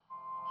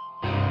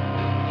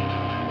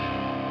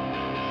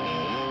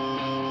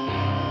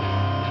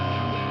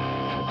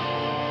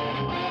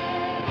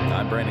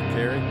I'm Brandon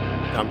Carey.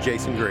 I'm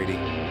Jason Grady.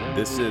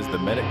 This is the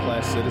Medic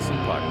Class Citizen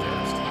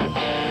Podcast.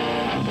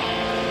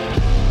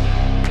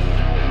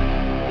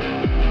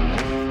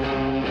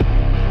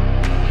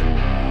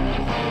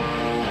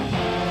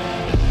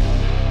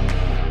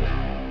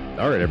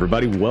 All right,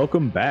 everybody,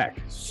 welcome back.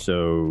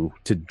 So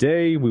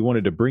today we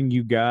wanted to bring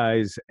you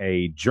guys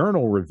a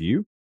journal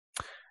review,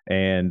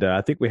 and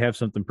I think we have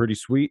something pretty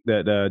sweet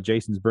that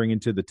Jason's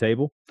bringing to the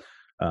table.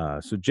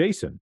 So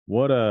Jason,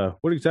 what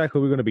exactly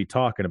are we going to be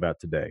talking about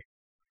today?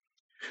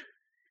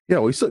 Yeah,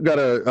 we still got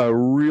a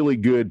really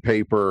good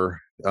paper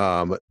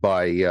by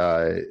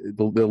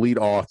the lead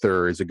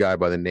author is a guy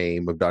by the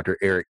name of Dr.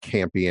 Eric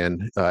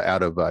Campion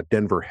out of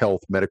Denver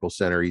Health Medical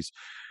Center. He's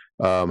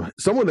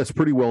someone that's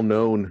pretty well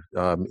known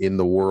in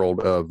the world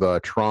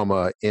of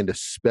trauma, and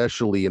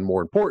especially and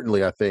more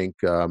importantly, I think,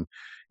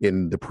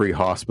 in the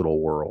pre-hospital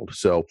world.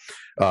 So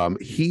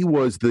he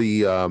was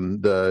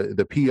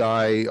the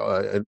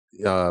PI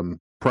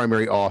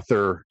primary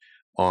author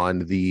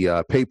on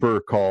the paper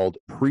called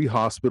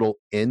Pre-Hospital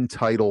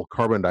End-Tidal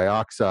Carbon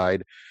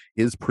Dioxide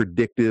is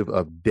Predictive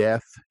of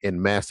Death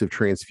and Massive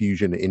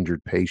Transfusion in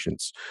Injured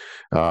Patients.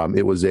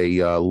 It was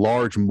a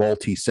large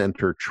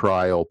multi-center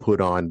trial put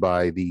on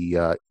by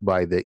the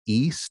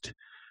EAST,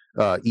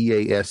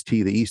 EAST,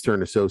 the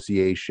Eastern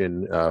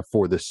Association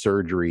for the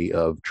Surgery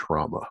of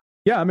Trauma.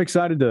 Yeah, I'm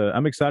excited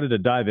to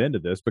dive into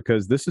this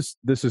because this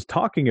is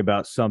talking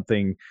about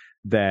something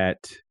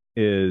that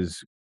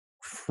is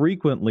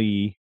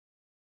frequently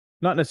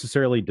not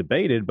necessarily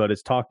debated, but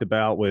it's talked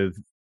about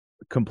with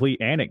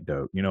complete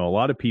anecdote. You know, a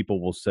lot of people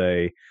will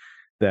say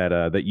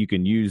that you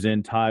can use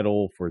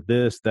end-tidal for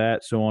this,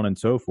 that, so on and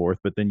so forth.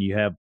 But then you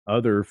have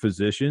other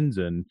physicians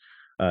and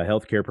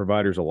healthcare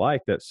providers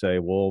alike that say,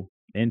 well,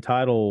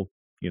 end-tidal,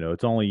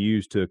 it's only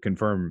used to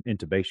confirm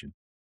intubation.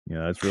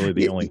 That's really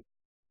the only.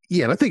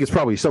 Yeah, and I think it's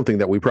probably something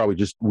that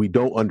we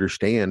don't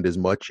understand as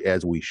much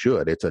as we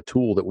should. It's a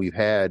tool that we've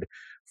had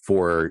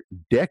for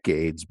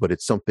decades, but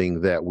it's something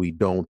that we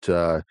don't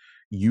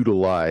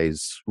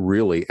utilize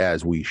really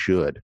as we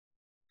should,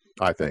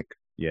 I think.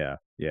 Yeah,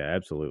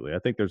 absolutely. I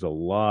think there's a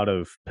lot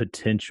of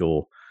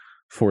potential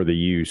for the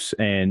use,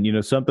 and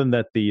something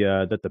that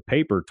the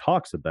paper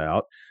talks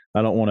about.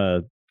 I don't want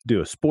to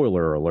do a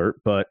spoiler alert,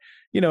 but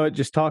it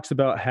just talks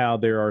about how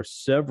there are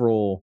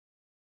several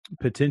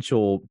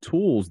potential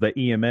tools that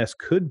EMS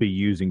could be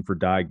using for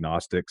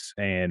diagnostics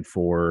and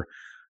for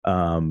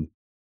a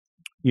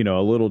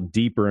little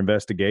deeper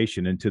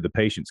investigation into the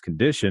patient's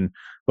condition,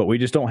 but we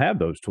just don't have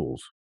those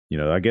tools.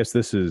 I guess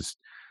this is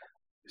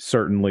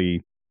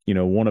certainly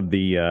one of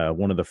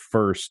the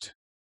first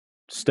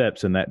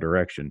steps in that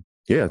direction.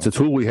 Yeah, it's a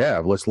tool we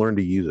have. Let's learn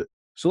to use it.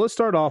 So let's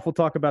start off. We'll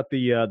talk about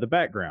the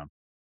background.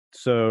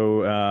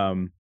 So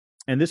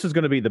and this is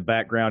going to be the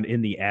background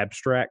in the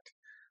abstract.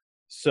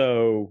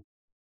 So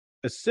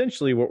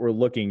essentially what we're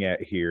looking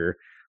at here,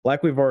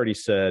 like we've already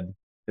said,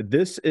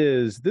 this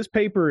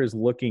paper is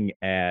looking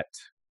at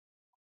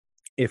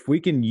if we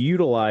can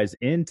utilize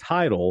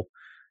end-tidal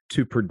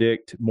to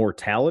predict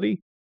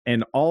mortality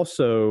and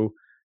also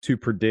to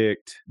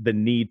predict the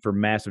need for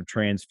massive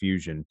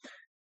transfusion.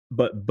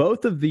 But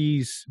both of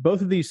these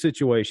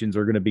situations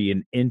are going to be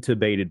in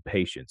intubated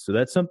patients. So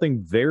that's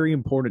something very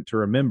important to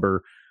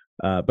remember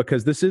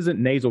because this isn't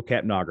nasal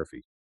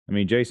capnography. I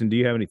mean, Jason, do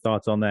you have any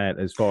thoughts on that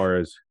as far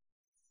as?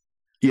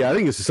 Yeah, I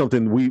think this is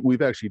something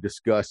we've actually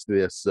discussed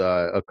this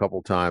a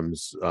couple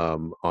times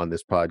on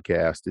this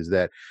podcast, is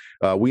that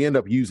we end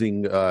up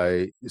using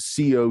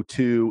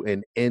CO2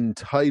 and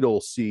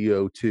end-tidal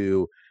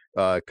CO2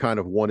 kind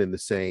of one and the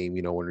same,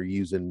 when we're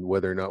using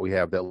whether or not we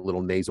have that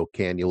little nasal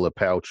cannula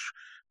pouch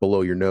below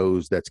your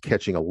nose that's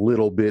catching a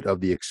little bit of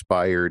the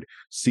expired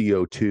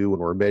CO2, and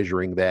we're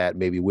measuring that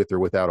maybe with or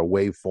without a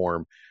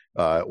waveform.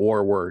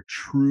 Or we're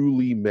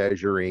truly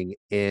measuring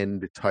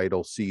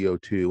end-tidal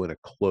CO2 in a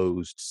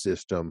closed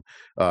system.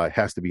 It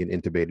has to be an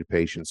intubated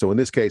patient. So in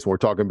this case, when we're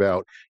talking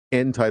about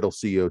end-tidal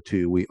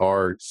CO2, we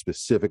are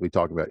specifically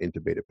talking about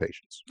intubated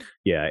patients.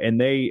 Yeah, and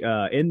they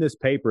in this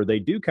paper, they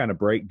do kind of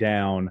break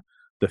down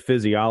the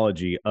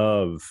physiology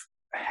of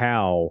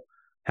how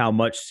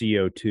much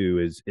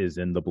CO2 is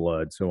in the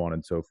blood, so on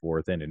and so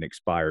forth, and in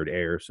expired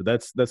air. So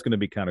that's going to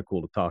be kind of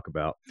cool to talk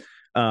about.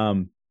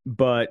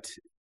 But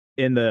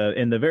in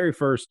the very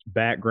first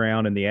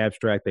background in the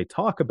abstract, they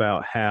talk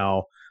about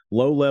how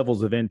low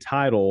levels of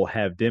end-tidal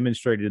have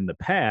demonstrated in the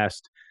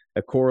past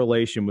a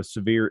correlation with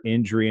severe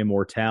injury and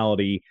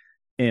mortality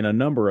in a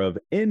number of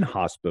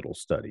in-hospital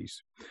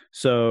studies.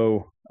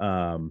 So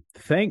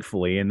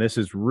thankfully, and this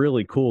is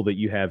really cool that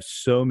you have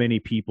so many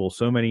people,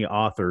 so many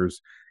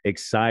authors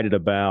excited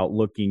about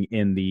looking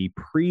in the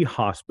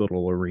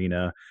pre-hospital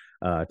arena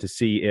to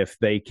see if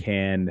they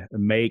can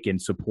make and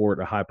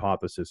support a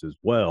hypothesis as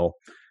well.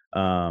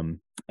 And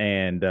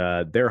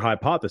their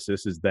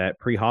hypothesis is that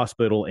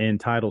pre-hospital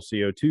end-tidal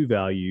CO2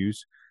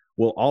 values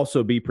will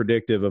also be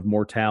predictive of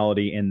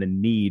mortality and the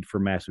need for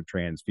massive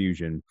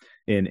transfusion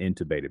in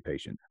intubated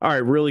patients. All right,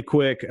 really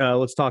quick,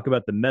 let's talk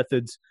about the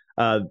methods.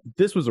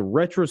 This was a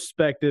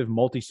retrospective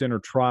multi-center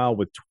trial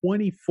with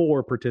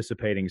 24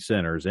 participating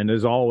centers. And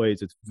as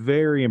always, it's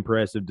very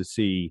impressive to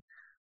see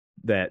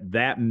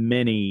that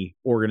many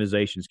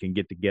organizations can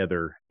get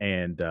together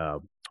and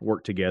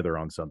work together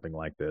on something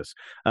like this.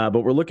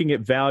 But we're looking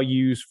at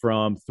values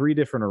from three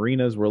different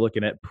arenas. We're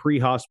looking at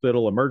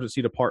pre-hospital,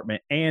 emergency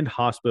department, and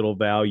hospital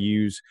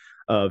values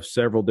of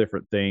several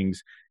different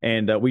things.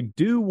 And we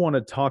do want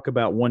to talk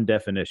about one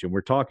definition.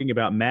 We're talking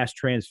about mass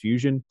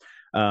transfusion.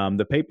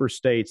 The paper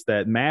states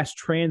that mass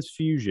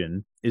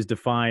transfusion is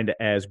defined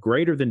as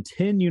greater than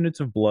 10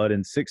 units of blood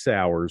in 6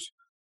 hours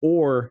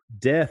or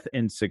death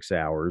in 6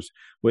 hours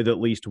with at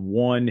least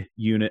 1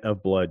 unit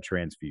of blood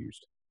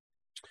transfused.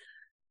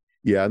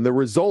 Yeah, and the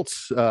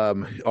results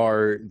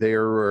are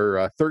there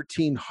were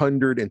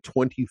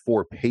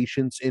 1,324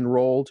 patients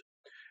enrolled,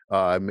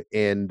 and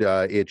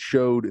it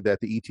showed that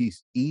the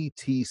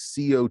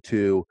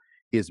ETCO2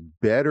 is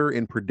better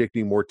in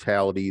predicting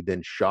mortality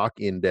than shock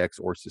index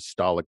or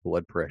systolic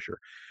blood pressure.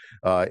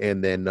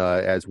 And then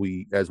as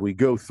we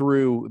go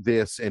through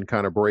this and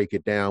kind of break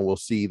it down, we'll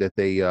see that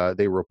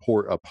they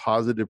report a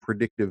positive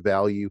predictive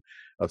value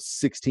of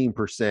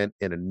 16%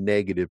 and a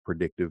negative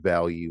predictive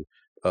value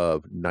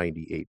of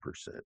 98%.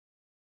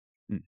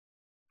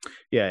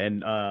 Yeah,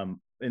 and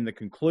in the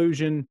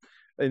conclusion,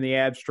 in the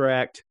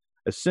abstract,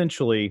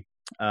 essentially,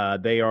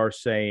 they are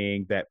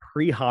saying that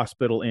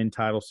pre-hospital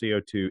end-tidal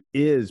CO2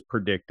 is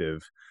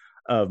predictive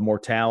of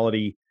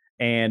mortality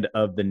and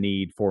of the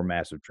need for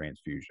massive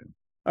transfusion.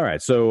 All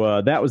right,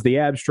 so that was the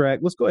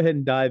abstract. Let's go ahead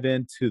and dive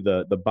into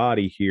the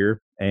body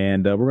here,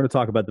 and we're going to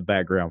talk about the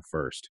background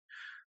first.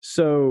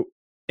 So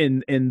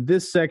in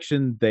this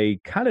section, they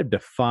kind of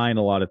define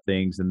a lot of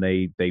things, and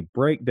they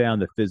break down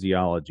the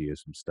physiology of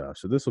some stuff.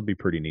 So this will be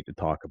pretty neat to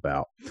talk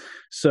about.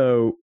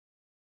 So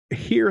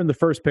here in the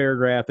first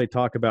paragraph, they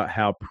talk about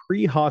how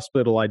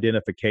pre-hospital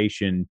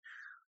identification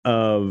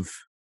of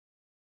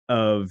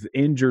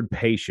injured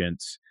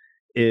patients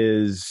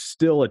is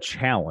still a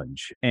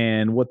challenge.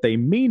 And what they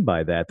mean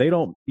by that, they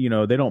don't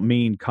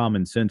mean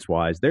common sense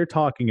wise. They're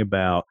talking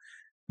about,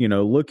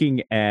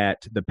 looking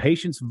at the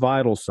patient's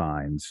vital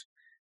signs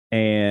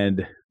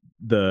and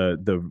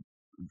the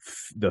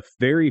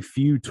very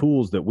few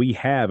tools that we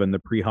have in the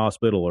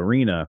pre-hospital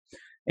arena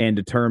and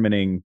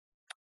determining,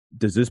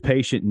 does this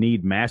patient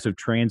need massive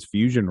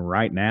transfusion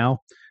right now?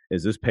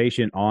 Is this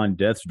patient on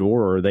death's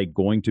door, or are they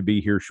going to be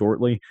here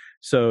shortly?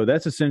 So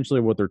that's essentially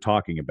what they're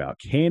talking about.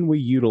 Can we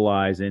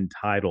utilize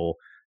end-tidal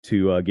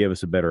to give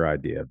us a better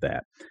idea of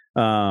that?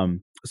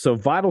 So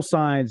vital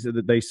signs,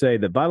 they say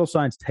that vital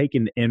signs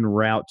taken en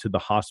route to the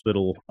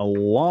hospital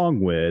along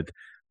with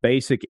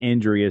basic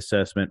injury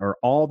assessment are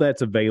all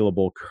that's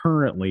available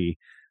currently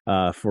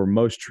for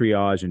most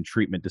triage and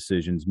treatment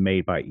decisions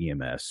made by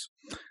EMS.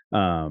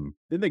 Then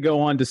they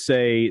go on to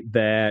say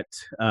that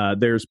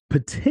there's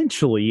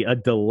potentially a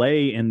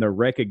delay in the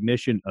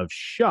recognition of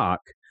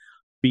shock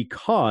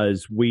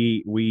because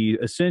we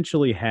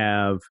essentially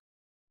have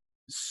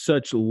so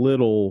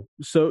little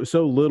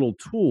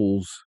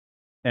tools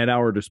at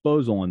our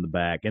disposal in the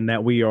back, and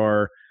that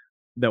we're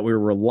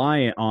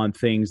reliant on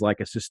things like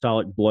a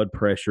systolic blood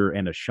pressure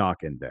and a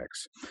shock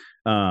index.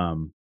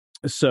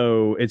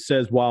 So it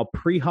says, while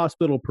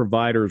pre-hospital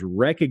providers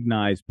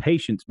recognize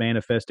patients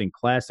manifesting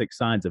classic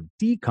signs of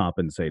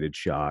decompensated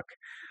shock,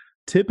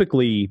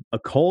 typically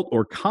occult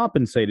or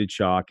compensated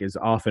shock is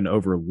often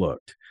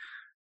overlooked.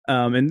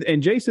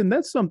 And Jason,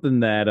 that's something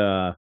that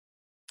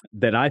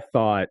I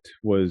thought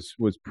was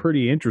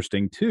pretty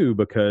interesting too,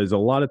 because a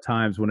lot of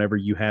times whenever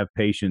you have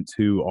patients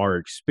who are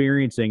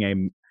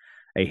experiencing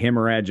a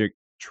hemorrhagic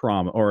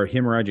trauma or a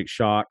hemorrhagic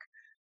shock,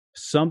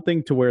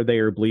 something to where they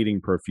are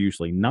bleeding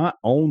profusely, not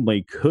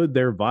only could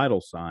their vital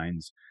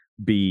signs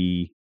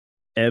be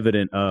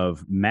evident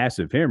of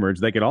massive hemorrhage,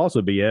 they could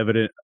also be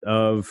evident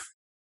of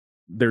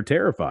they're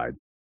terrified.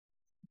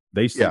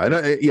 I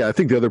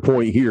think the other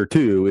point here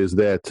too is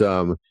that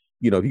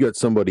if you got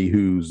somebody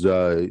whose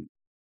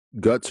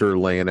guts are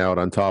laying out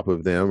on top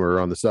of them or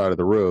on the side of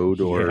the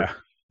road, or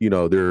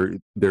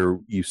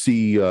you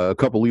see a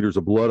couple liters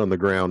of blood on the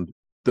ground,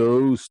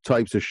 those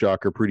types of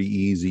shock are pretty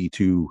easy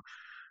to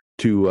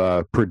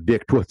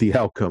predict what the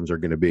outcomes are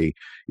going to be.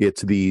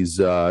 It's these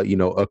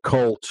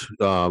occult,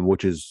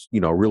 which is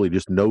really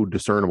just no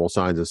discernible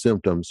signs and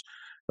symptoms,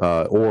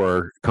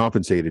 or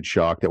compensated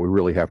shock that we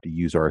really have to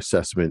use our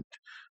assessment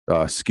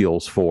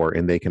skills for,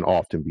 and they can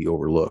often be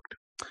overlooked.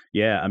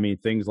 Yeah, I mean,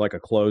 things like a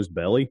closed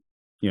belly,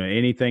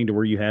 anything to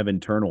where you have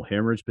internal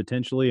hemorrhage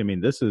potentially. I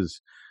mean, this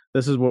is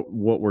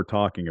what we're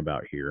talking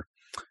about here.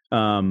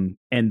 And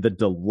the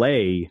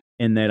delay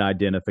in that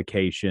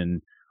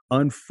identification,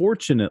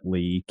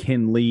 unfortunately,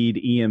 can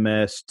lead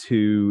EMS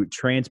to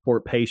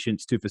transport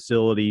patients to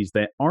facilities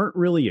that aren't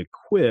really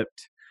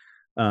equipped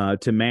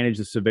to manage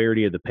the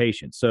severity of the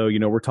patient. So,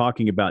 we're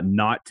talking about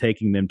not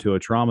taking them to a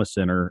trauma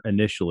center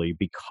initially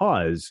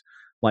because,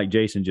 like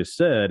Jason just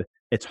said,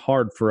 it's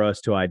hard for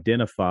us to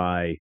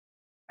identify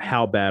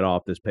how bad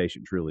off this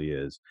patient truly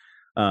is.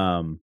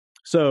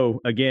 So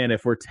again,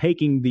 if we're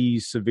taking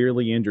these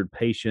severely injured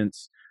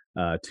patients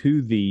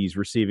to these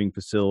receiving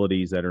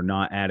facilities that are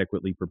not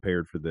adequately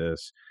prepared for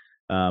this,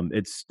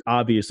 it's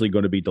obviously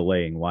going to be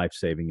delaying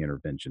life-saving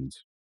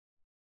interventions.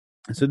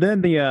 So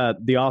then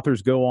the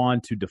authors go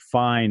on to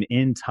define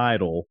in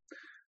title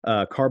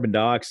carbon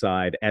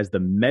dioxide as the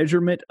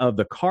measurement of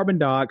the carbon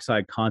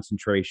dioxide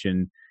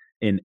concentration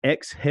in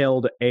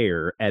exhaled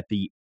air at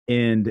the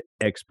end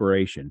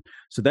expiration.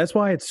 So that's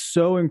why it's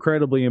so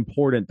incredibly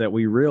important that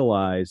we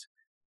realize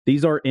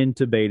these are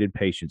intubated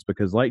patients,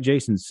 because like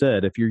Jason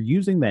said, if you're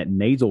using that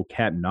nasal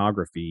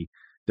capnography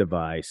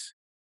device,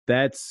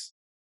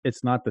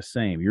 it's not the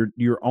same.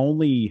 You're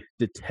only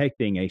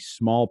detecting a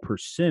small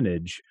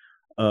percentage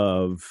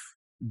of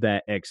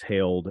that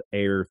exhaled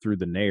air through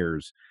the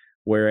nares,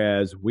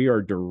 whereas we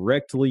are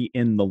directly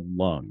in the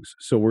lungs.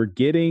 So we're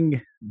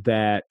getting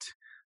that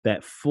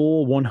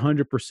full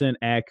 100%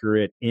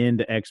 accurate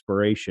end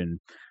expiration.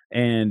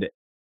 And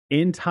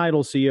in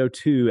tidal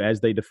CO2,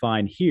 as they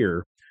define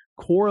here,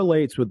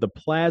 correlates with the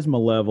plasma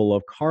level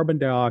of carbon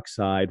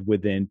dioxide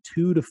within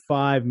 2 to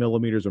 5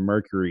 millimeters of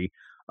mercury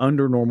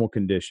under normal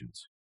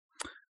conditions.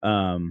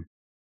 And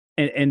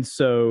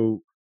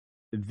so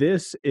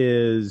this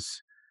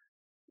is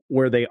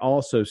where they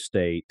also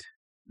state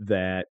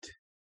that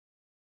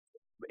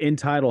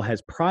end-tidal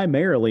has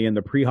primarily in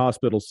the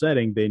pre-hospital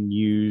setting been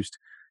used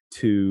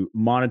to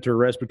monitor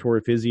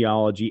respiratory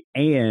physiology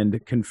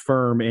and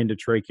confirm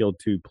endotracheal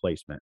tube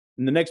placement.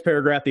 In the next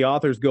paragraph, the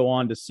authors go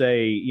on to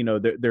say,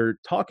 they're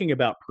talking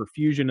about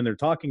perfusion and they're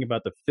talking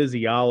about the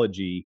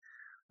physiology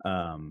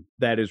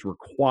that is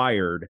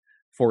required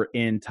for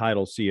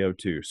end-tidal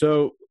CO2.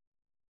 So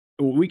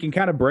we can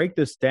kind of break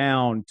this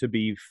down to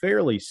be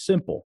fairly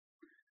simple.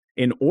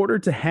 In order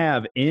to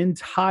have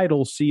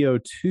end-tidal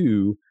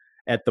CO2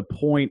 at the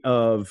point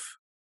of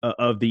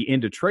the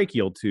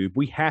endotracheal tube,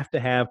 we have to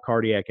have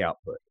cardiac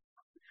output.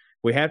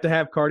 We have to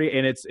have cardiac,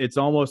 and it's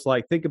almost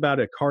like, think about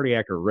a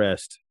cardiac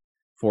arrest,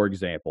 for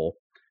example.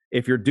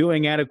 If you're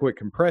doing adequate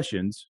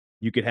compressions,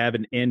 you could have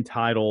an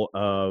end-tidal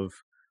of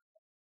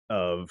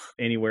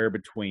anywhere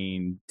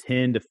between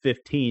 10 to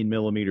 15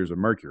 millimeters of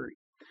mercury.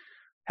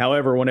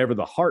 However, whenever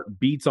the heart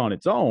beats on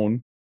its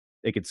own,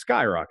 it could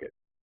skyrocket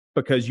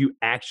because you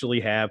actually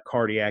have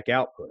cardiac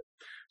output.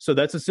 So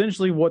that's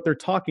essentially what they're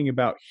talking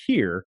about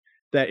here,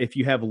 that if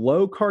you have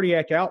low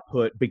cardiac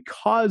output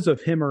because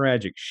of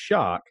hemorrhagic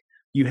shock,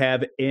 you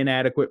have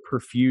inadequate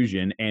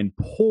perfusion and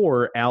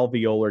poor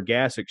alveolar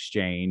gas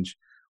exchange,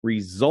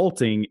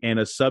 resulting in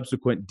a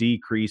subsequent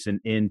decrease in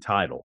end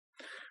tidal.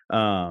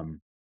 And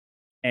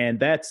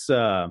that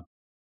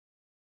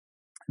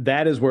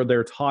is where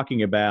they're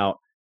talking about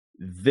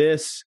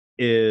this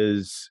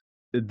is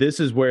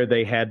where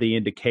they had the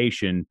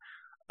indication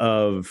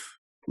of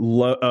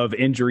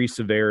injury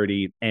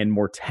severity and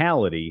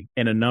mortality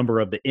in a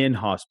number of the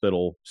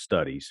in-hospital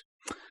studies.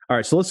 All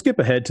right, so let's skip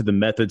ahead to the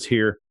methods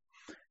here.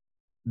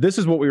 This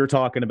is what we were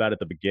talking about at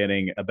the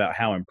beginning, about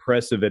how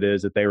impressive it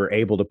is that they were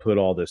able to put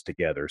all this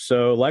together.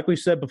 So like we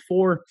said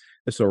before,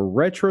 it's a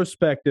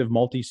retrospective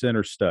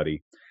multi-center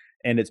study,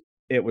 and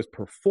it was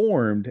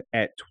performed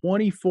at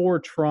 24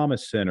 trauma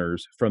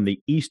centers from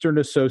the Eastern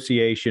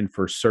Association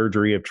for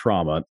Surgery of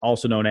Trauma,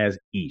 also known as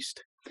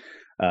EAST.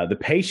 The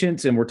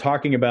patients, and we're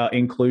talking about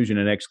inclusion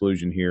and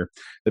exclusion here,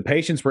 the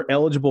patients were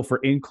eligible for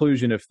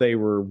inclusion if they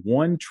were,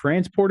 one,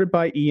 transported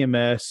by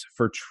EMS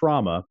for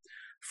trauma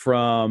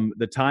from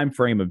the time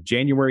frame of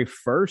January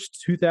 1st,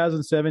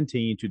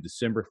 2017 to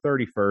December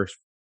 31st,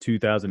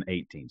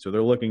 2018. So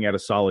they're looking at a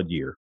solid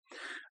year.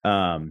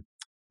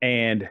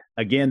 And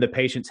again, the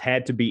patients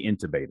had to be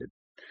intubated.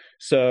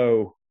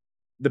 So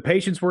the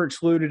patients were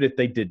excluded if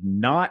they did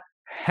not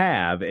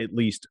have at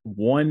least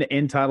one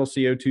end-tidal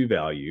CO2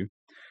 value,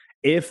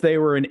 if they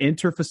were an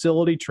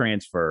interfacility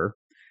transfer,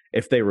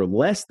 if they were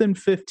less than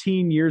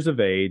 15 years of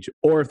age,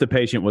 or if the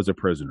patient was a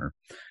prisoner.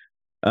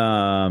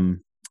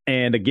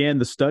 And again,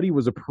 the study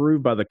was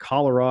approved by the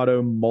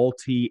Colorado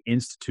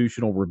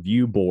Multi-Institutional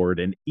Review Board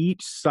and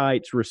each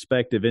site's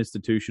respective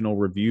institutional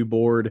review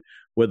board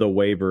with a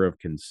waiver of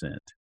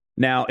consent.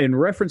 Now, in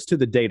reference to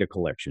the data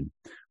collection,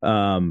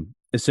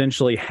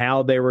 essentially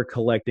how they were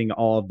collecting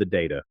all of the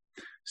data.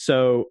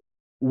 So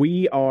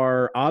we're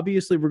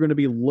going to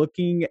be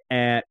looking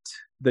at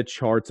the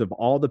charts of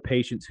all the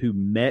patients who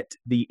met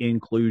the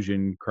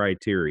inclusion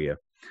criteria.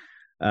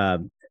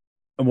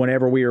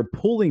 Whenever we are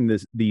pulling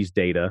these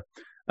data,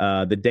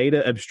 the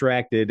data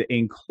abstracted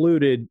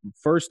included,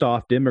 first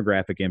off,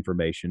 demographic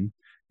information,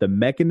 the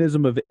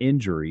mechanism of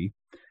injury,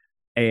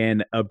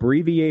 an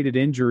abbreviated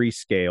injury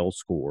scale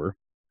score,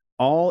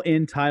 all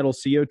end-tidal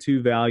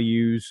CO2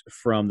 values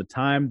from the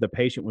time the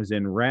patient was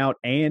en route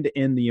and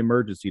in the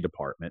emergency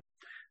department,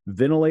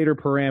 ventilator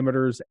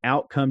parameters,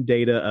 outcome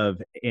data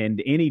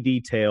and any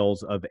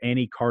details of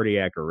any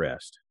cardiac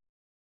arrest.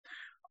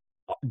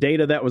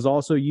 Data that was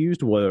also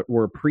used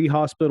were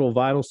pre-hospital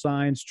vital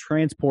signs,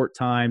 transport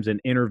times, and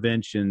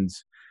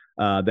interventions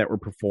that were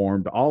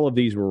performed. All of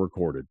these were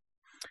recorded.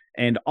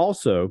 And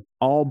also,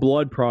 all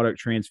blood product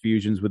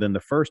transfusions within the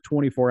first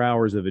 24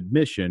 hours of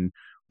admission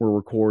were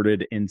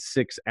recorded in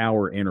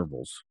 6-hour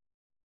intervals.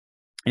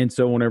 And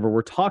so, whenever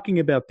we're talking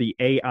about the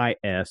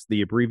AIS,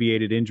 the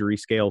abbreviated injury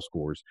scale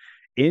scores,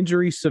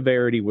 injury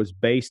severity was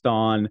based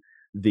on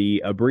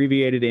the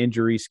abbreviated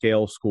injury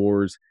scale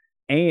scores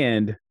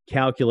and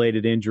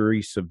calculated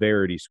injury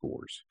severity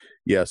scores.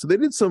 Yeah, so they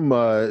did some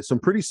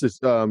pretty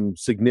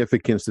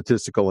significant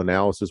statistical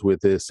analysis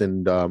with this,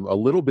 and a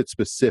little bit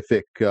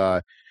specific.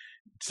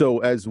 So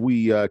as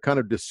we kind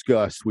of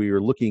discussed, we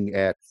are looking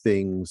at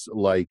things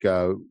like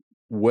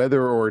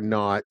whether or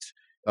not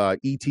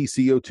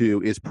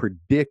ETCO2 is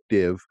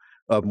predictive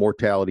of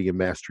mortality and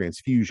mass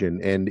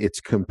transfusion. And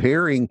it's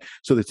comparing,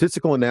 so the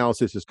statistical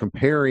analysis is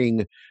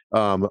comparing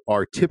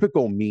our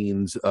typical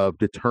means of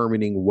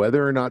determining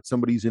whether or not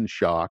somebody's in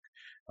shock,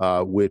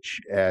 which,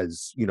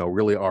 as you know,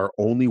 really our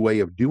only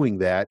way of doing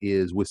that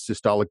is with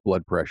systolic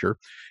blood pressure.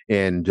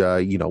 And,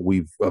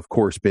 we've, of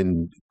course,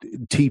 been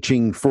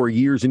teaching for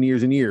years and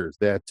years and years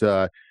that,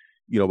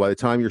 by the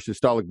time your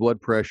systolic blood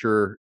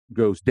pressure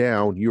goes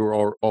down,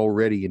 you're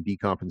already in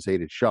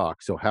decompensated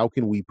shock. So how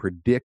can we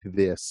predict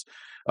this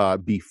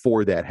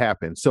before that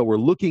happens? So we're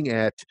looking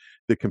at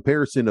the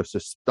comparison of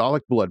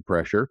systolic blood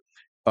pressure,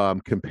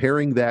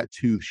 comparing that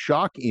to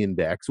shock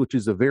index, which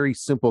is a very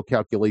simple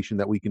calculation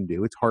that we can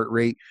do. It's heart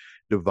rate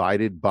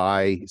divided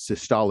by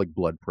systolic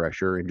blood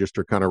pressure. And just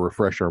to kind of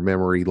refresh our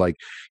memory,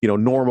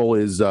 normal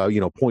is,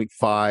 0.5,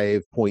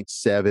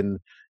 0.7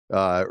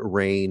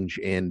 range,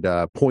 and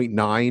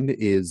 0.9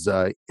 is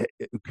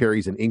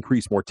carries an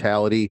increased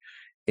mortality,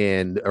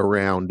 and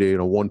around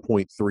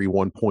 1.3,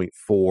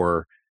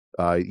 1.4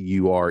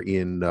 you are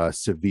in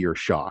severe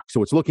shock.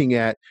 So it's looking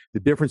at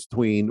the difference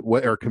between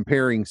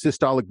comparing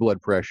systolic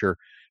blood pressure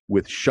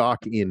with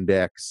shock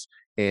index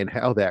and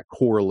how that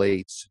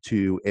correlates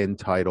to end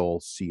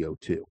tidal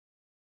CO2.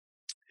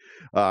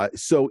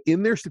 So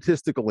in their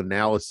statistical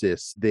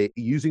analysis,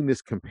 using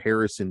this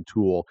comparison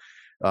tool,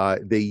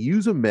 they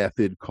use a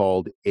method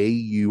called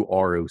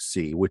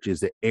AUROC, which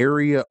is the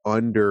area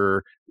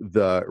under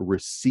the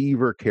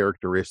receiver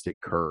characteristic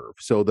curve.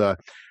 So the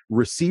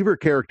receiver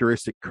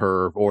characteristic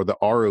curve, or the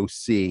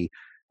ROC,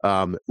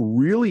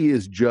 really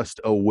is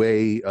just a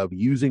way of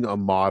using a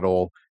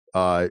model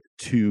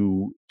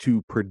to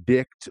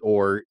predict,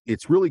 or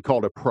it's really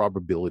called a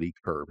probability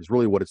curve, is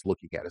really what it's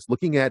looking at. It's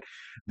looking at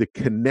the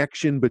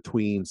connection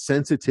between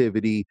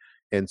sensitivity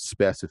and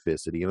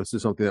specificity. And this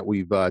is something that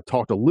we've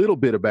talked a little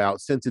bit about,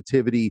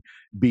 sensitivity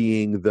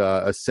being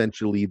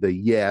essentially the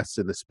yes,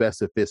 and the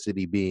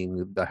specificity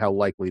being how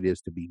likely it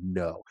is to be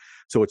no.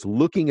 So it's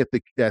looking at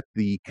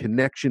the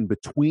connection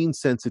between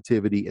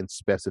sensitivity and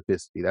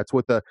specificity. That's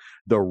what the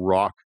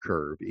ROC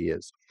curve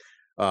is,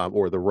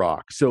 or the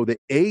ROC. So the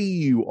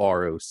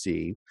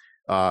AUROC,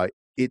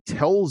 it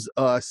tells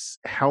us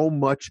how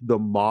much the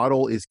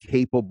model is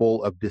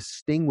capable of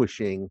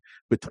distinguishing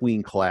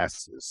between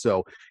classes.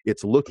 So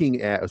it's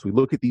looking at, as we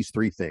look at these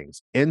three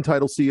things, end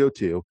tidal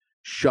CO2,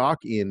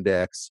 shock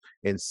index,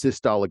 and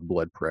systolic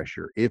blood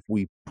pressure. If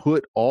we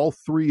put all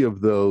three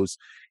of those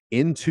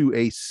into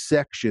a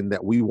section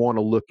that we want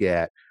to look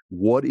at,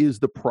 what is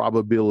the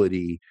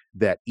probability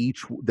that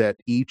each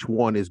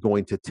one is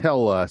going to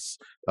tell us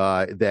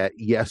that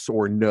yes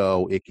or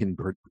no it can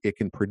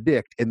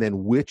predict, and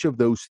then which of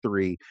those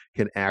three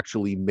can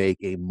actually make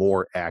a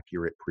more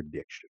accurate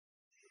prediction.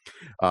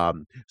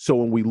 So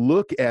when we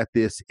look at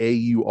this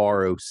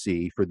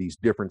AUROC for these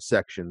different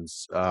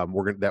sections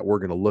we're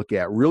going to look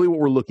at, really what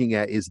we're looking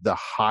at is the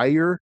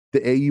higher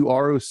the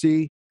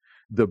AUROC,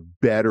 the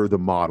better the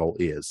model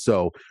is.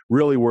 So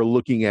really we're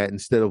looking at,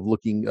 instead of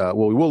looking,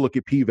 we will look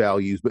at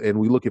p-values, and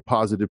we look at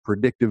positive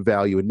predictive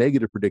value and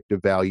negative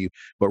predictive value.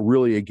 But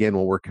really, again,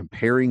 when we're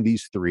comparing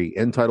these three,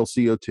 end tidal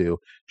CO2,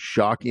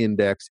 shock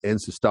index, and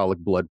systolic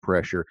blood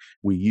pressure,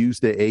 we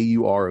use the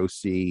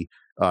AUROC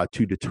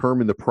to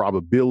determine the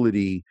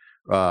probability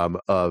of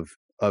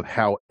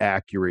how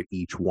accurate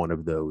each one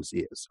of those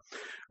is.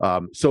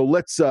 So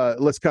let's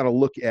kind of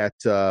look at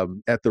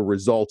the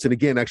results. And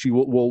again, actually,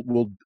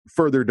 we'll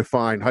further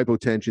define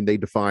hypotension. They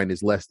define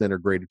as less than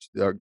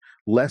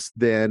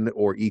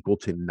or equal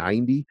to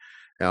 90.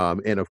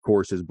 And of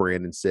course, as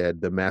Brandon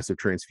said, the massive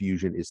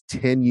transfusion is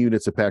 10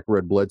 units of packed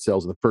red blood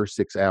cells in the first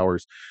 6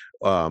 hours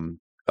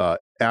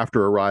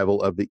after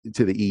arrival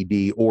to the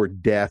ED, or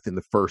death in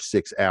the first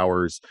 6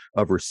 hours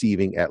of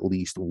receiving at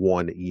least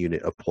 1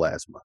 unit of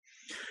plasma.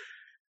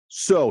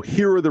 So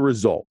here are the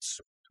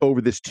results. Over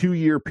this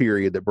 2-year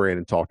period that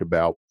Brandon talked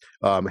about,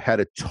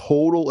 had a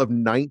total of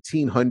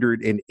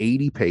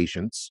 1,980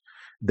 patients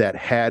that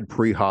had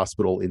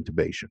pre-hospital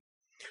intubation.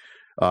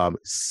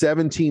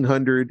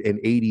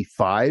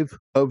 1,785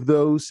 of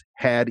those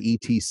had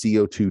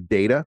ETCO2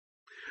 data.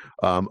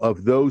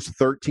 Of those,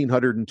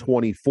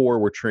 1,324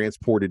 were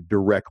transported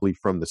directly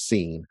from the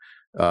scene.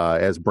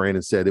 As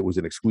Brandon said, it was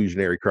an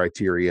exclusionary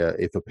criteria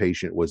if a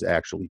patient was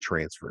actually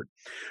transferred.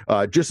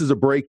 Just as a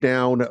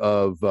breakdown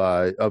of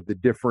the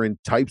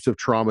different types of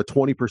trauma,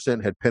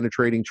 20% had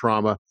penetrating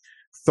trauma,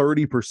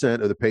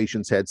 30% of the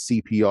patients had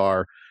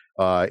CPR,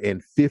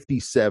 and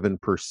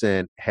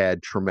 57%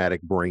 had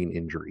traumatic brain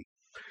injury.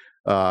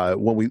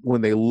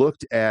 When they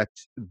looked at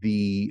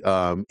the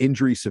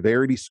injury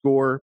severity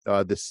score,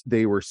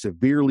 they were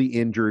severely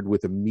injured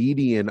with a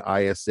median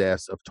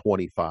ISS of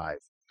 25.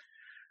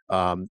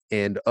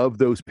 And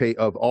of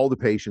all the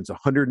patients,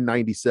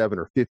 197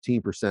 or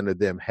 15% of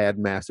them had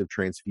massive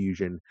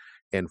transfusion,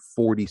 and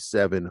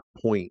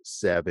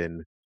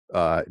 47.7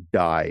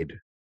 died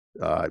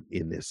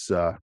in this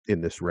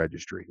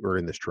registry or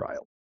in this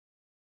trial.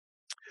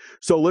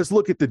 So let's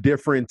look at the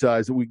different.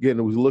 We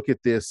look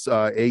at this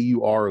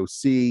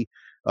AUROC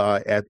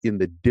in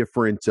the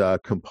different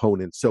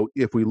components. So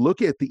if we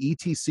look at the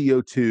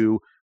ETCO2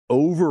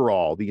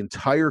 overall, the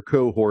entire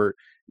cohort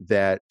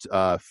that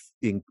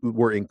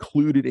were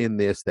included in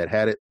this that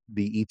had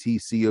the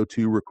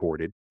ETCO2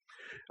 recorded,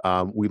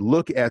 we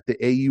look at the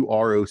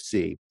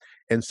AUROC,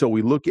 and so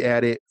we look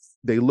at it.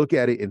 They look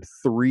at it in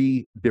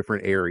three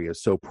different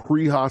areas. So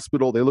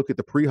pre-hospital, they look at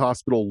the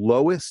pre-hospital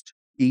lowest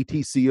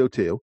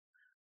ETCO2.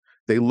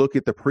 They look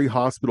at the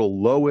pre-hospital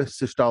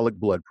lowest systolic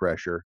blood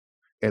pressure,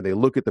 and they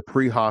look at the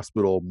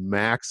pre-hospital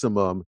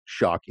maximum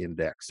shock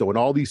index. So in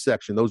all these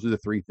sections, those are the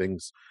three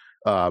things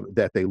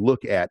that they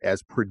look at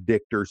as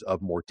predictors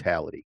of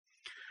mortality.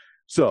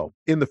 So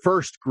in the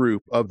first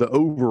group of the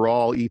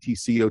overall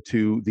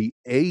ETCO2, the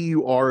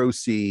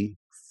AUROC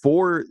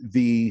for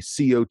the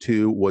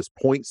CO2 was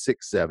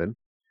 0.67,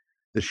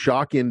 the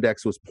shock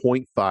index was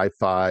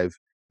 0.55,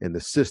 and the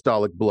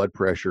systolic blood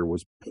pressure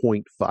was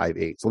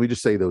 0.58. So let me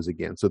just say those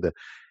again. So the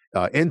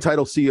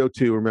end-tidal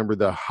CO2, remember,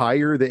 the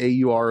higher the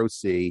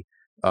AUROC,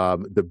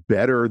 the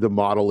better the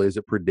model is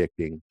at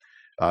predicting.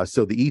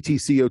 So the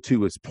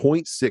ETCO2 is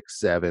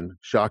 0.67,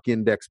 shock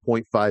index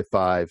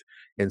 0.55,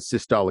 and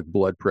systolic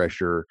blood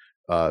pressure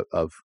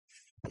of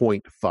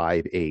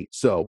 0.58.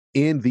 So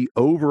in the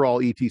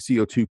overall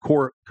ETCO2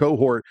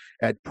 cohort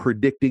at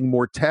predicting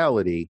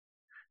mortality,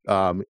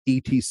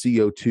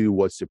 ETCO2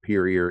 was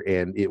superior,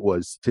 and it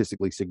was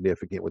statistically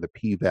significant with a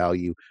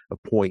p-value of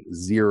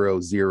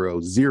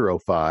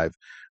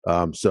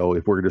 0.0005. So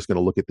if we're just going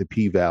to look at the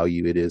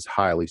p-value, it is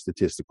highly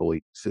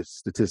statistically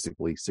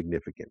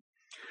significant.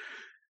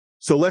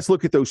 So let's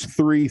look at those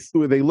three.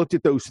 They looked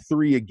at those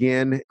three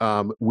again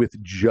with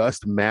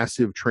just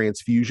massive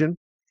transfusion.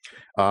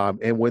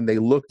 And when they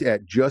looked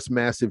at just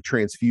massive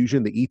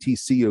transfusion, the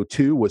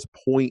ETCO2 was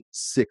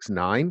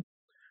 0.69,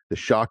 the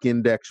shock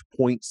index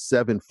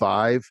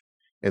 0.75,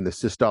 and the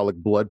systolic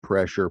blood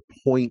pressure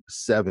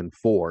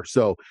 0.74.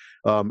 So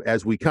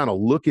as we kind of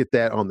look at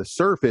that on the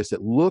surface,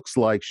 it looks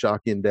like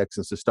shock index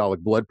and systolic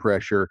blood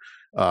pressure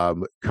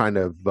kind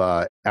of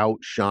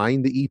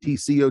outshine the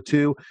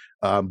ETCO2.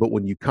 But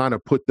when you kind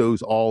of put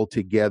those all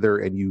together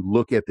and you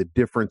look at the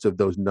difference of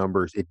those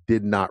numbers, it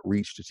did not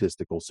reach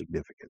statistical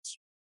significance.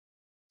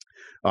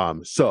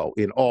 So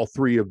in all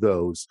three of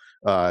those,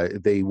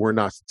 they were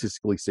not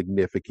statistically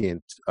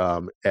significant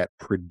at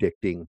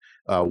predicting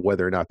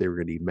whether or not they were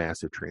going to need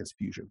massive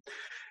transfusion.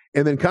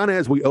 And then kind of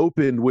as we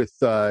opened with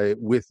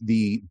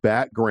the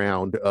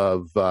background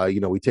of,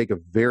 we take a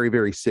very,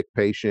 very sick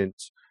patient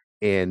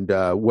and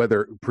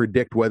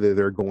predict whether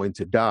they're going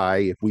to die.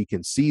 If we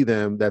can see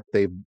them that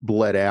they've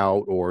bled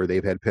out or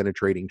they've had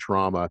penetrating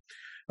trauma,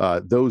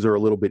 those are a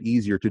little bit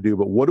easier to do.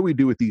 But what do we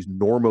do with these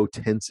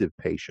normotensive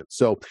patients?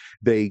 So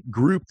they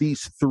group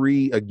these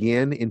three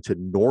again into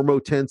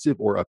normotensive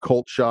or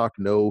occult shock,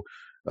 no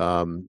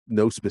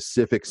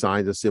specific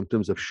signs and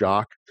symptoms of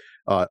shock.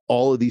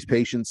 All of these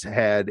patients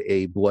had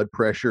a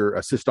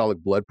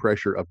systolic blood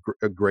pressure of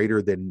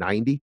greater than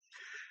 90.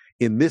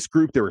 In this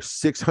group, there were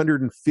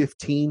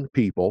 615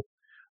 people.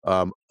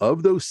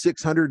 Of those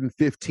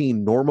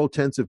 615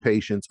 normotensive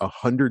patients,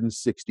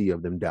 160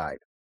 of them died.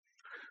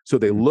 So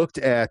they looked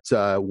at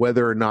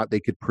whether or not they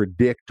could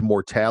predict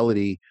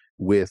mortality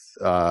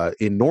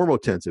in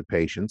normotensive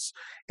patients,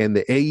 and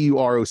the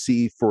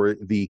AUROC for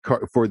the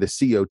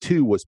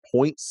CO2 was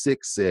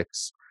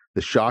 0.66,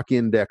 the shock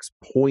index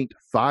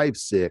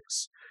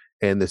 0.56,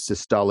 and the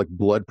systolic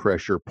blood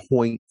pressure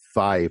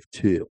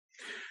 0.52.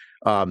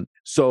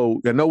 So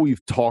I know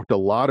we've talked a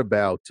lot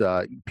about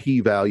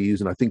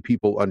p-values, and I think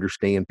people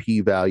understand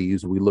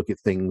p-values. We look at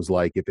things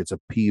like if it's a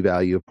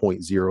p-value of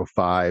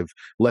 0.05,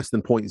 less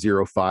than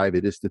 0.05,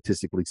 it is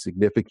statistically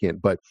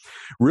significant. But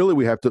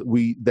really,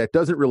 that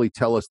doesn't really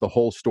tell us the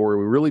whole story.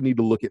 We really need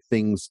to look at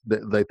things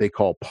that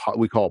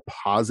we call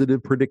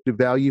positive predictive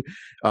value.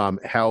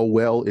 How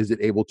well is it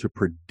able to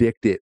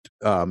predict it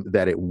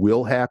that it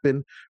will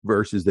happen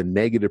versus the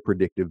negative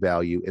predictive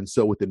value? And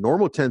so with the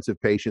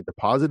normotensive patient, the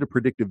positive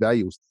predictive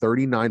value was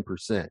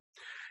 39%,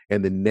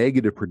 and the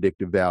negative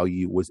predictive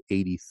value was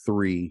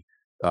 83%.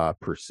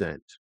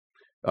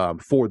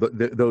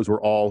 Those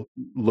were all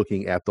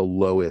looking at the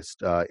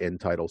lowest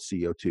end-tidal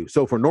CO2.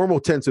 So for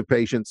normotensive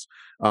patients,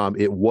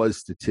 it was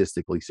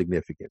statistically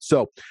significant.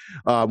 So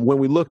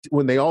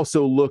when they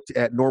also looked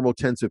at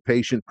normotensive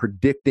patient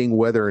predicting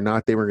whether or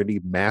not they were going to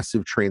need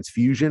massive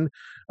transfusion,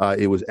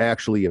 it was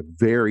actually a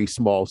very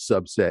small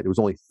subset. It was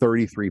only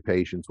 33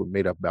 patients, which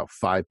made up about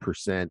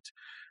 5%.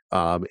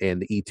 And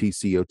the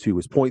ETCO2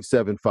 was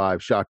 0.75,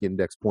 shock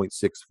index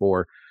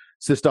 0.64,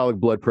 systolic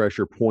blood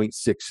pressure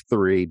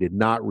 0.63, did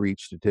not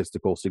reach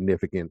statistical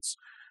significance.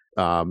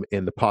 And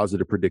the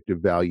positive predictive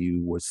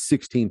value was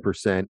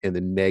 16%, and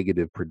the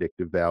negative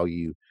predictive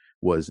value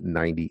was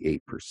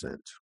 98%.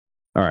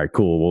 All right,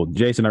 cool. Well,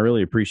 Jason, I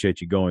really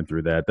appreciate you going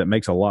through that. That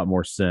makes a lot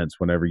more sense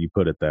whenever you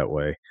put it that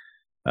way.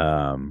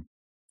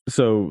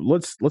 So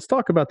let's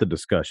talk about the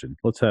discussion.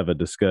 Let's have a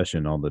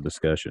discussion on the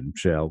discussion,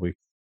 shall we?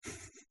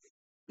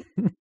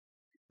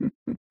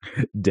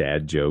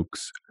 Dad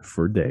jokes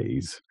for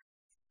days.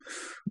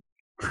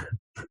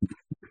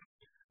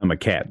 I'm a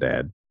cat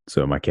dad,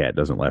 so my cat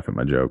doesn't laugh at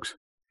my jokes.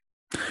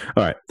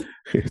 All right.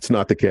 It's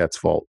not the cat's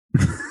fault.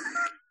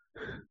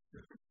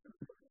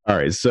 All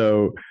right.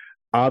 So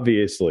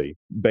obviously,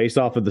 based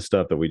off of the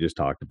stuff that we just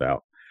talked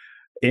about,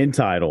 end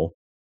tidal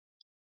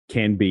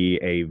can be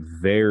a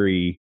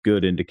very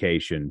good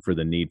indication for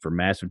the need for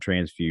massive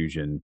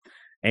transfusion,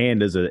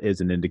 and as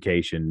an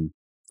indication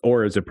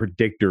or as a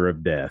predictor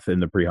of death in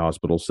the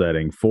pre-hospital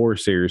setting for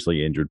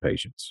seriously injured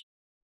patients.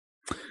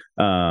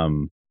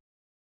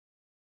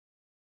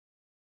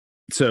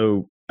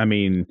 So, I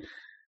mean,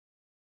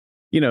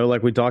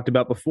 like we talked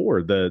about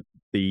before, the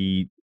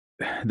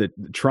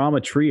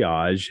trauma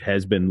triage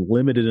has been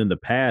limited in the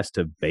past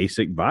to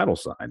basic vital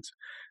signs.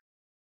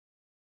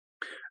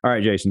 All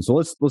right, Jason. So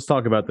let's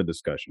talk about the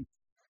discussion.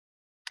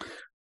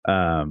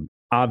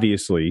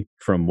 Obviously,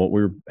 from what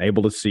we were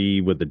able to see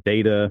with the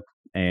data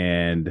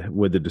and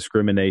with the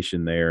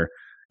discrimination there,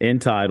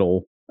 end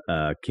tidal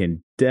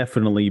can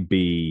definitely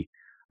be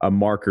a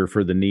marker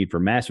for the need for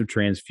massive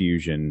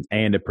transfusion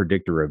and a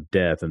predictor of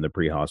death in the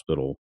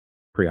pre-hospital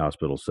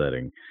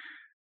setting.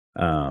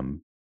 I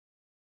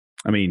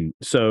mean,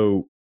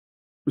 so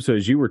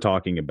as you were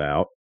talking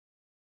about,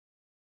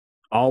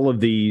 all of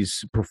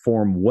these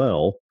perform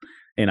well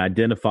in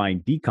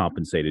identifying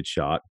decompensated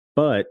shock,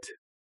 but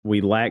we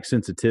lack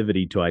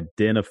sensitivity to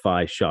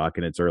identify shock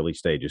in its early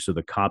stages. So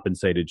the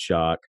compensated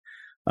shock,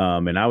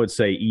 and I would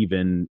say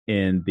even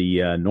in the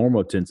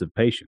normotensive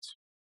patients.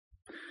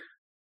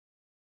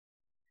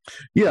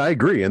 Yeah, I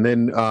agree. And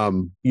then,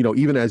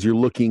 even as you're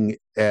looking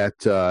at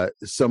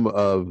some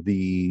of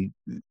the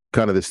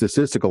kind of the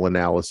statistical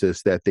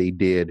analysis that they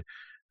did,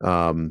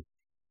 even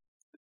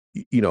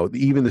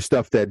the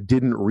stuff that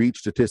didn't reach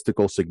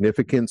statistical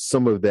significance,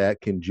 some of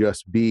that can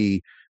just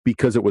be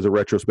because it was a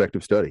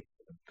retrospective study.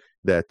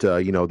 That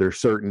there's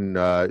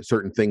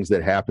certain things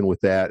that happen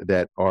with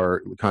that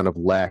are kind of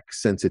lack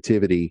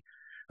sensitivity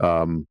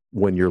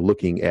when you're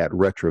looking at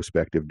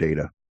retrospective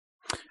data.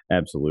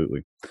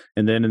 Absolutely.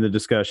 And then in the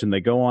discussion, they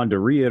go on to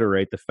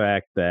reiterate the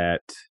fact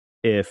that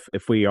if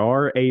we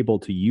are able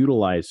to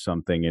utilize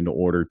something in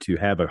order to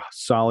have a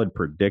solid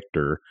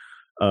predictor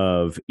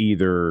of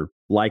either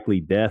likely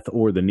death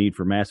or the need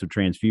for massive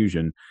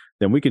transfusion,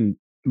 then we can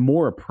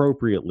more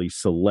appropriately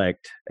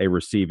select a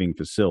receiving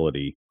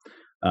facility,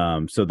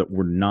 so that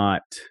we're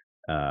not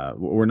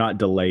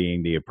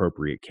delaying the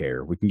appropriate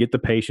care. We can get the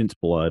patient's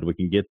blood, we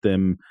can get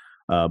them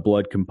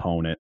blood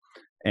component,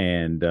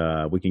 and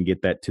we can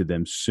get that to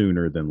them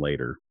sooner than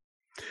later.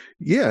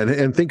 Yeah,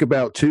 and think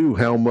about too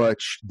how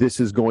much this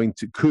is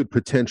could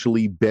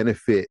potentially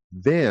benefit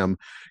them.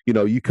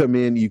 You come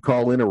in, you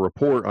call in a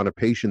report on a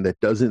patient that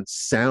doesn't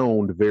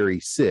sound very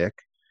sick.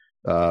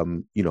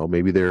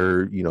 Maybe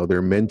they're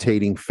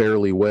mentating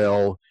fairly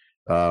well,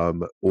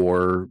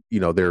 or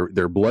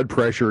their blood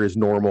pressure is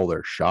normal,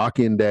 their shock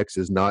index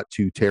is not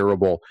too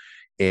terrible,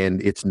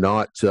 and it's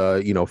not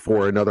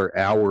for another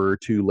hour or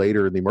two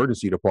later in the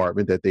emergency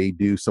department that they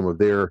do some of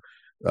their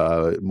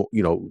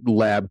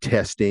lab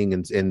testing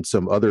and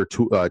some other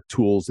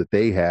tools that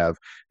they have,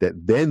 that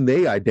then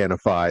they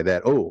identify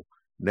that, oh,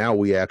 now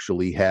we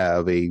actually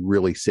have a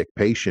really sick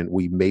patient.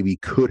 We maybe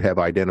could have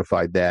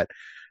identified that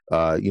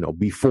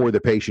before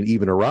the patient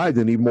even arrived.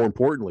 And even more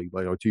importantly,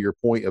 to your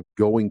point of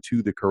going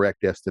to the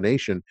correct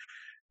destination,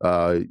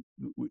 the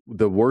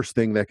worst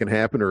thing that can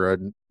happen, or a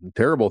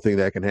terrible thing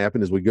that can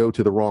happen, is we go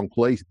to the wrong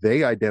place.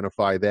 They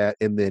identify that,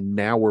 and then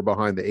now we're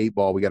behind the eight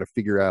ball. We got to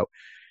figure out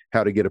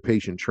how to get a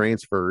patient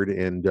transferred.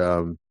 And,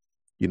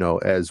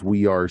 as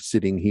we are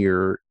sitting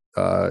here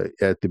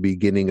at the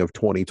beginning of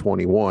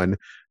 2021,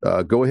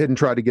 go ahead and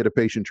try to get a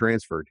patient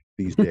transferred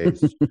these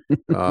days.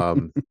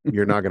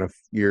 You're going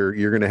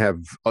to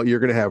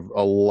have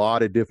a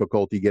lot of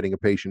difficulty getting a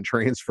patient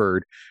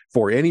transferred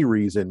for any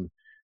reason,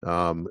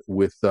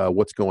 with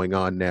what's going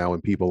on now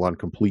and people on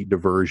complete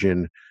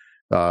diversion,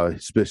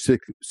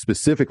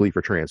 specifically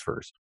for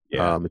transfers.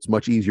 Yeah. It's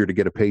much easier to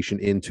get a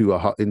patient into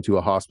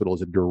a hospital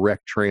as a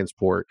direct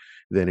transport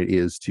than it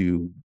is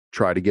to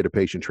try to get a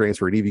patient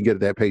transferred. Even get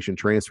that patient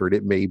transferred,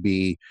 it may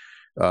be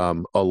a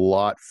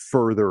lot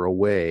further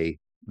away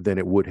than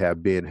it would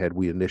have been had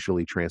we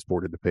initially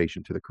transported the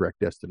patient to the correct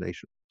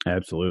destination.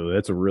 Absolutely.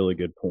 That's a really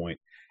good point.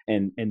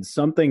 And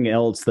something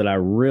else that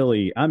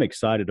I'm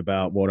excited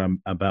about what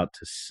I'm about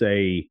to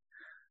say.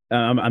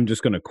 I'm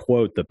just going to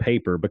quote the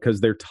paper because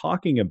they're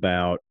talking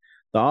about,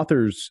 the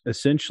authors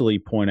essentially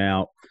point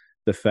out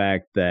the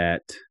fact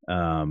that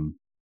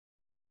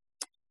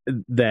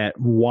that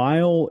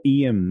while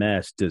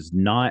EMS does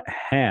not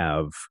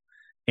have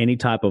any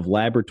type of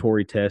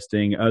laboratory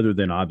testing other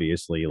than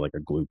obviously like a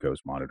glucose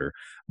monitor.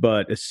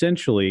 But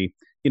essentially,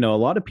 a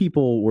lot of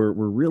people were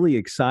really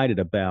excited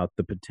about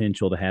the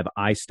potential to have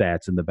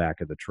iStats in the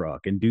back of the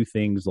truck and do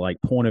things like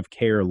point of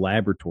care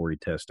laboratory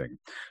testing.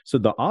 So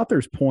the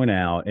authors point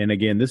out, and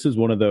again, this is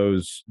one of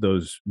those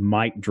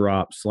mic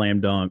drop slam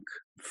dunk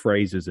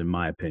phrases, in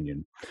my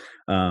opinion.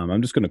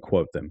 I'm just going to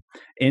quote them.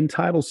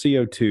 End-tidal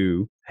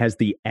CO2 has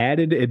the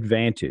added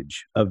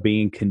advantage of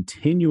being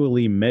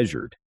continually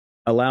measured,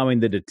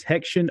 allowing the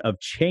detection of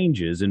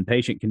changes in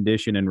patient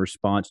condition and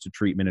response to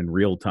treatment in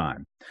real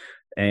time.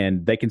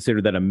 And they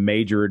consider that a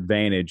major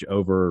advantage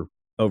over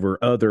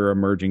other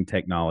emerging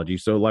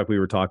technologies. So like we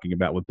were talking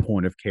about with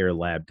point of care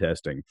lab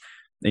testing.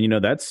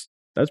 And that's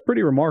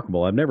pretty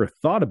remarkable. I've never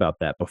thought about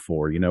that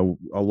before.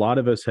 A lot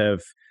of us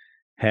have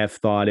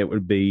thought it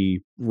would be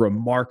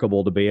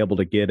remarkable to be able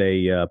to get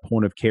a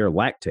point of care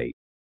lactate.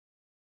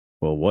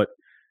 Well,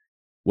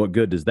 what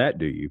good does that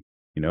do you?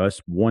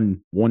 That's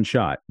one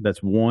shot.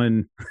 That's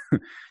one,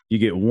 you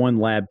get one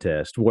lab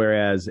test.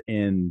 Whereas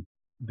in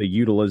the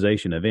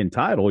utilization of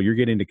end-tidal, you're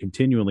getting to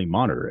continually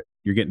monitor it.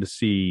 You're getting to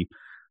see,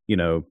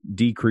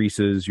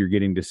 decreases. You're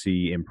getting to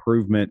see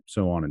improvement,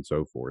 so on and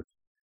so forth.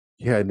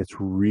 Yeah, and it's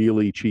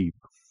really cheap.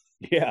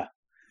 Yeah,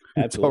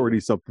 absolutely. It's already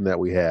something that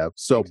we have.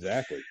 So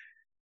exactly.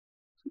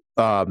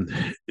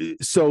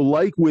 So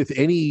like with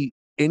any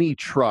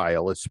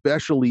trial,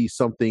 especially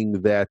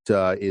something that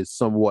is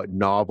somewhat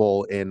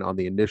novel and on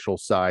the initial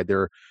side,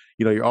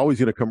 you're always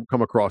going to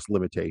come across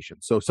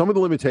limitations. So some of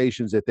the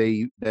limitations that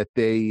they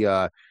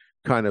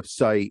kind of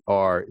cite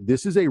are,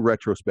 this is a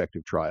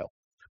retrospective trial.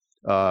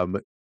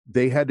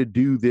 They had to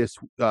do this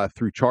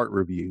through chart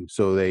review.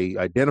 So they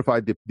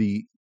identified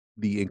the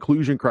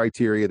inclusion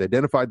criteria, they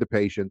identified the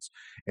patients,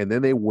 and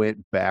then they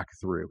went back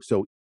through.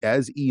 So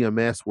as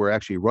EMS were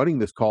actually running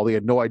this call, they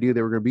had no idea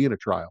they were going to be in a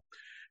trial.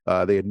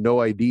 They had no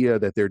idea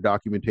that their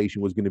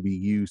documentation was going to be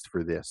used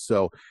for this.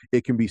 So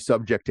it can be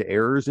subject to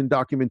errors in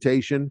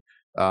documentation.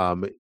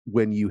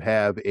 When you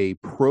have a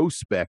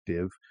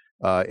prospective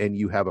and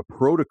you have a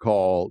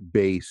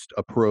protocol-based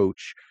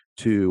approach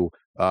to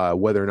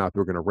whether or not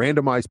they're going to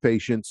randomize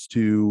patients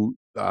to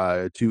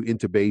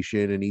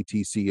intubation and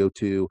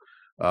ETCO2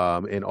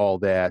 and all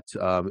that,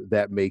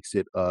 that makes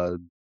it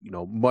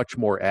much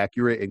more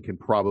accurate and can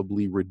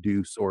probably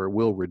reduce or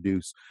will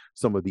reduce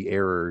some of the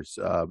errors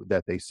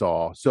that they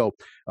saw. So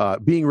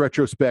being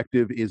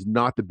retrospective is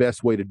not the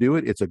best way to do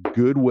it. It's a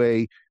good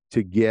way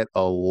to get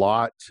a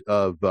lot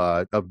of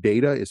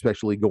data,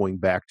 especially going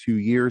back 2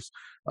 years,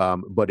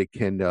 but it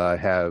can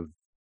have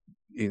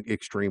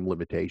extreme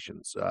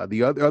limitations.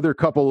 The other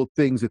couple of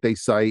things that they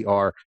cite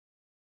are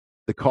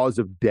the cause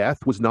of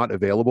death was not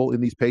available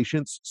in these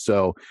patients.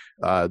 So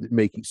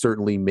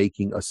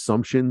making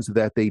assumptions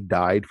that they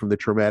died from the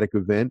traumatic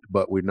event,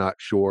 but we're not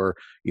sure,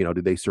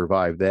 did they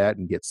survive that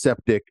and get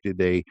septic? Did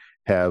they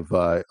have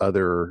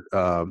other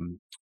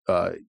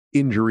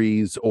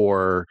injuries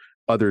or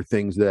other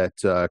things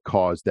that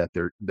caused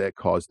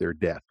their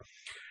death?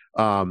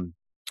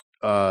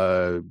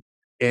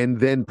 And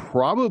then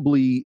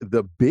probably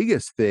the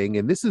biggest thing,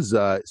 and this is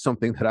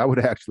something that I would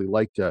actually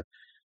like to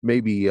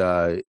maybe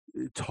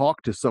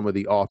talk to some of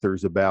the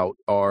authors about,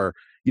 are,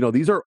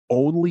 these are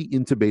only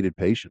intubated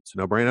patients.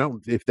 Now, Brian, I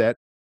don't know if that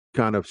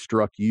kind of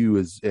struck you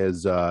as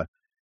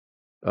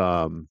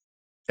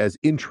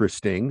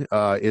interesting,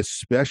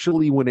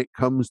 especially when it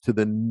comes to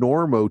the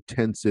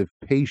normotensive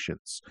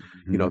patients.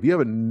 Mm-hmm. If you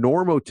have a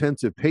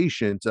normotensive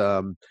patient,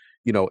 and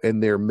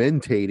they're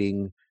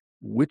mentating,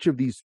 which of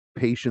these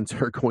patients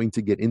are going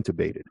to get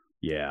intubated?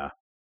 Yeah.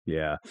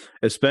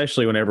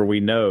 Especially whenever we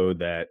know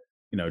that,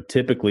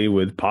 typically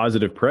with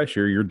positive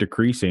pressure, you're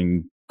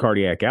decreasing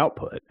cardiac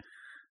output.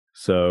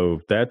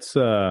 So that's,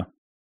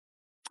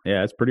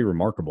 it's pretty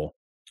remarkable.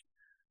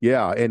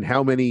 Yeah. And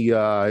how many,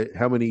 we're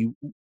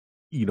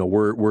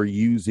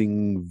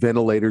using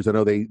ventilators. I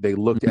know they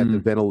looked at the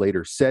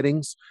ventilator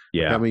settings.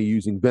 Yeah. How many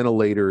using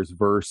ventilators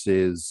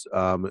versus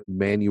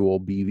manual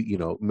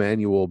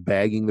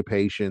bagging the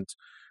patient.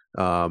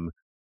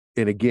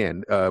 And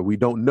again, we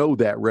don't know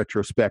that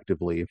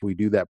retrospectively if we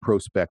do that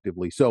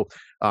prospectively. So,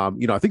 I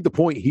think the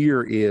point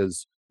here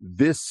is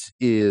this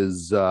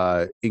is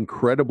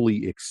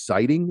incredibly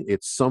exciting.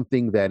 It's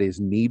something that is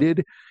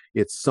needed.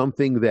 It's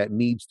something that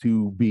needs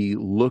to be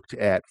looked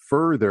at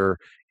further.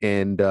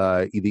 And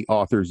the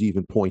authors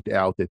even point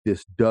out that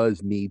this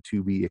does need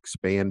to be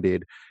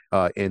expanded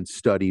and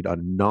studied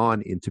on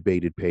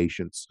non-intubated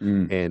patients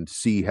and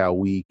see how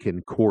we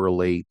can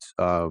correlate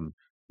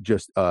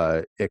just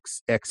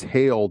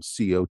exhaled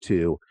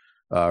CO2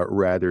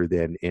 rather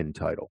than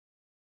end-tidal.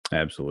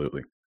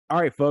 Absolutely.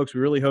 All right, folks,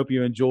 we really hope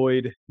you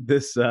enjoyed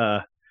this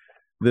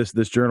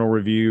this journal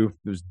review.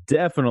 It was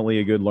definitely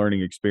a good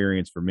learning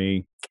experience for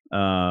me.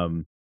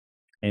 And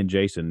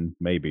Jason,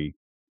 maybe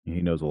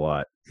he knows a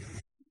lot.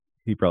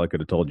 He probably could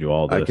have told you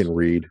all this. I can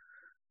read.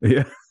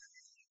 Yeah.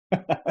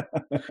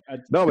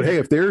 No, but hey,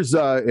 if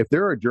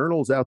there are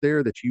journals out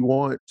there that you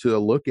want to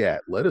look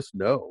at, let us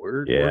know.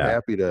 We're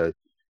happy to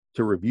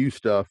review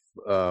stuff.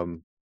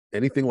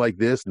 Anything like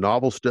this,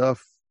 novel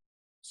stuff,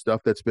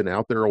 stuff that's been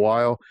out there a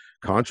while,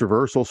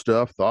 controversial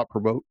stuff,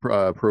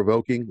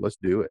 provoking. Let's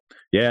do it.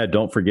 Yeah,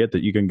 don't forget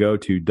that you can go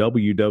to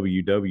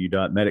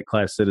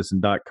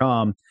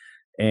www.medicclasscitizen.com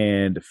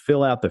and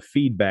fill out the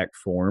feedback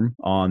form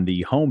on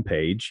the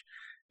homepage.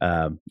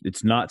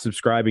 It's not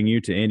subscribing you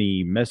to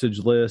any message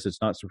list.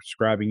 It's not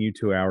subscribing you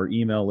to our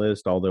email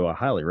list, although I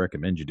highly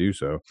recommend you do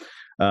so.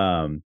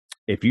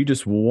 If you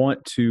just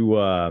want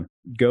to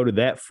go to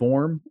that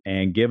form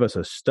and give us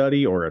a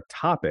study or a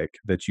topic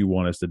that you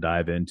want us to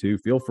dive into,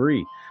 feel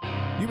free.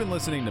 You've been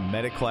listening to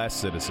Medic Class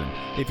Citizen.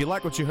 If you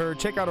like what you heard,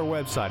 check out our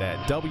website at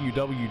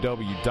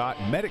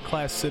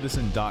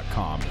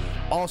www.medicclasscitizen.com.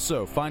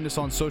 Also, find us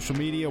on social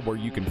media where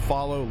you can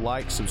follow,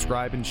 like,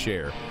 subscribe, and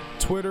share.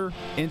 Twitter,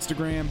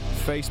 Instagram,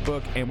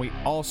 Facebook, and we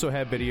also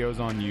have videos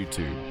on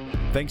YouTube.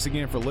 Thanks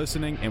again for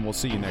listening, and we'll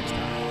see you next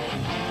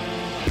time.